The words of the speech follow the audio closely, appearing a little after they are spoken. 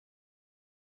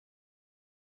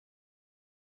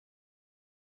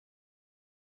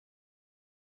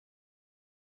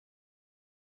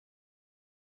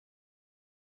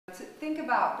To think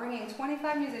about bringing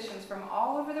 25 musicians from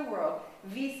all over the world,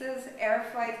 visas, air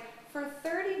flights, for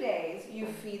 30 days, you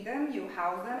feed them, you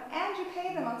house them, and you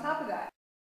pay them on top of that.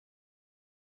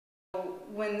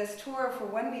 When this tour for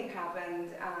OneBeat happened,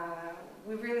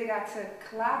 we really got to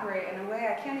collaborate in a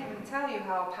way I can't even tell you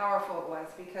how powerful it was,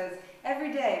 because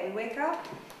every day we wake up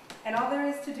and all there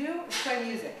is to do is play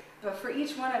music. But for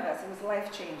each one of us, it was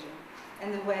life-changing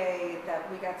in the way that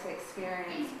we got to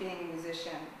experience being a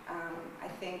musician. I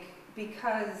think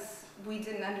because we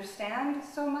didn't understand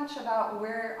so much about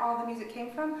where all the music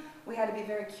came from, we had to be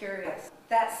very curious.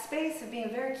 That space of being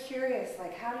very curious,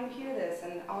 like how do you hear this,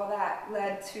 and all that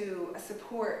led to a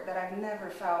support that I've never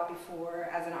felt before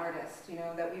as an artist, you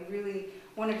know, that we really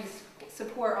wanted to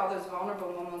support all those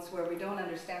vulnerable moments where we don't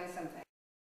understand something.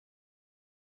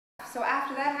 So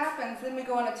after that happens, then we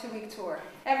go on a 2-week tour.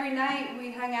 Every night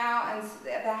we hang out, and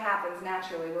that happens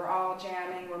naturally. We're all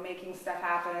jamming, we're making stuff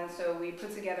happen, and so we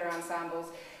put together ensembles.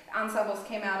 Ensembles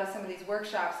came out of some of these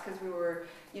workshops because we were,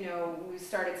 you know, we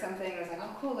started something and it was like,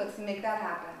 oh cool, let's make that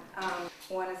happen.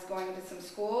 One is going to some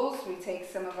schools. We take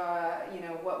some of, you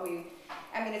know,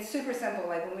 I mean, it's super simple.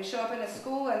 Like when we show up in a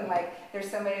school and like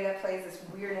there's somebody that plays this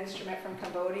weird instrument from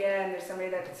Cambodia and there's somebody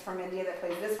that's from India that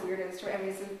plays this weird instrument. I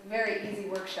mean, it's a very easy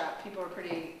workshop. Kids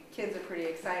are pretty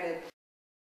excited.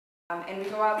 And we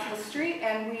go out to the street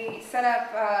and we set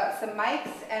up some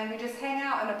mics and we just hang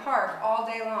out in a park all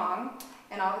day long.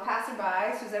 And all the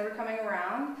passerbys, who's ever coming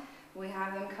around, we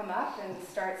have them come up and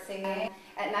start singing.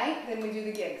 At night, then we do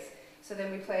the gigs. So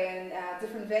then we play in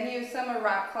different venues. Some are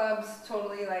rock clubs,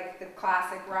 totally like the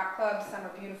classic rock clubs. Some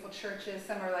are beautiful churches.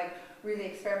 Some are like really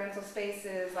experimental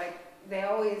spaces. Like they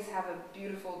always have a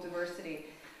beautiful diversity.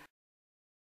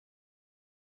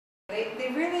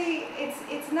 They really,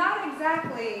 it's not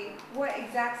exactly what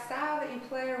exact style that you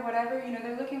play or whatever. You know,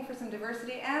 they're looking for some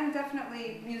diversity and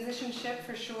definitely musicianship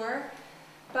for sure.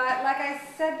 But like I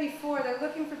said before, they're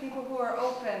looking for people who are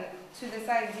open to this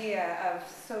idea of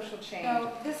social change. So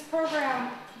this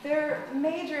program, their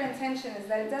major intention is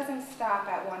that it doesn't stop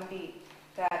at OneBeat.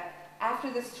 That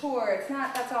after this tour, it's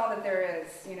not that's all that there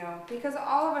is, you know, because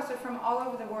all of us are from all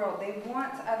over the world. They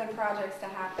want other projects to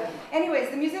happen. Anyways,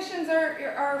 the musicians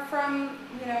are from,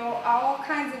 you know, all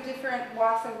kinds of different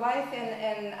walks of life,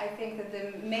 and I think that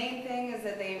the main thing is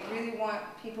that they really want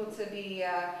people to be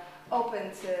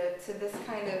open to this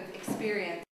kind of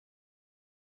experience.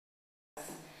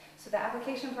 So the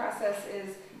application process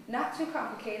is not too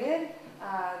complicated.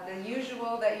 The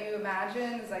usual that you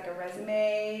imagine is like a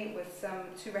resume with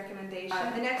two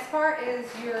recommendations. The next part is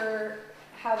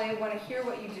how they want to hear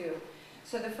what you do.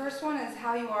 So the first one is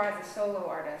how you are as a solo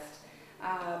artist.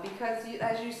 Because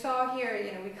as you saw here,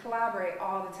 you know, we collaborate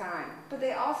all the time. But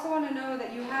they also want to know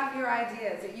that you have your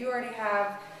ideas, that you already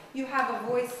have a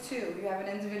voice too. You have an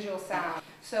individual sound.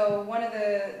 So one of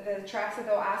the tracks that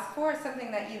they'll ask for is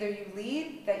something that either you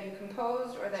lead, that you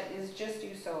composed, or that is just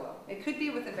you solo. It could be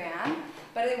with a band,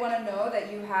 but they want to know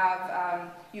that you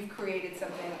have you've created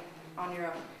something on your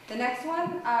own. The next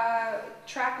one,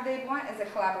 track they'd want is a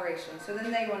collaboration. So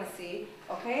then they want to see,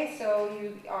 okay, so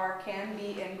you can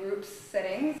be in group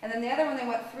settings. And then the other one, they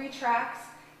want 3 tracks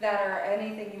that are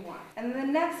anything you want. And the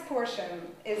next portion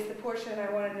is the portion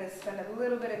I wanted to spend a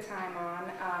little bit of time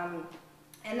on,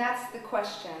 and that's the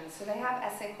questions. So they have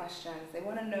essay questions. They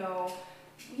want to know,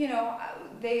 you know,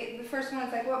 the first one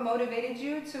is like, what motivated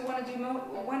you to want to do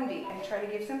OneBeat? And try to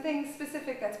give something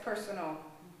specific that's personal.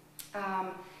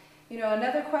 You know,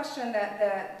 another question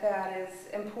that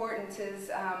is important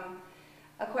is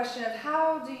a question of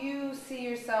how do you see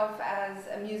yourself as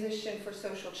a musician for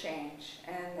social change?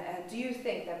 And do you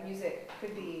think that music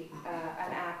could be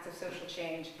an act of social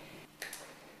change?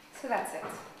 So that's it.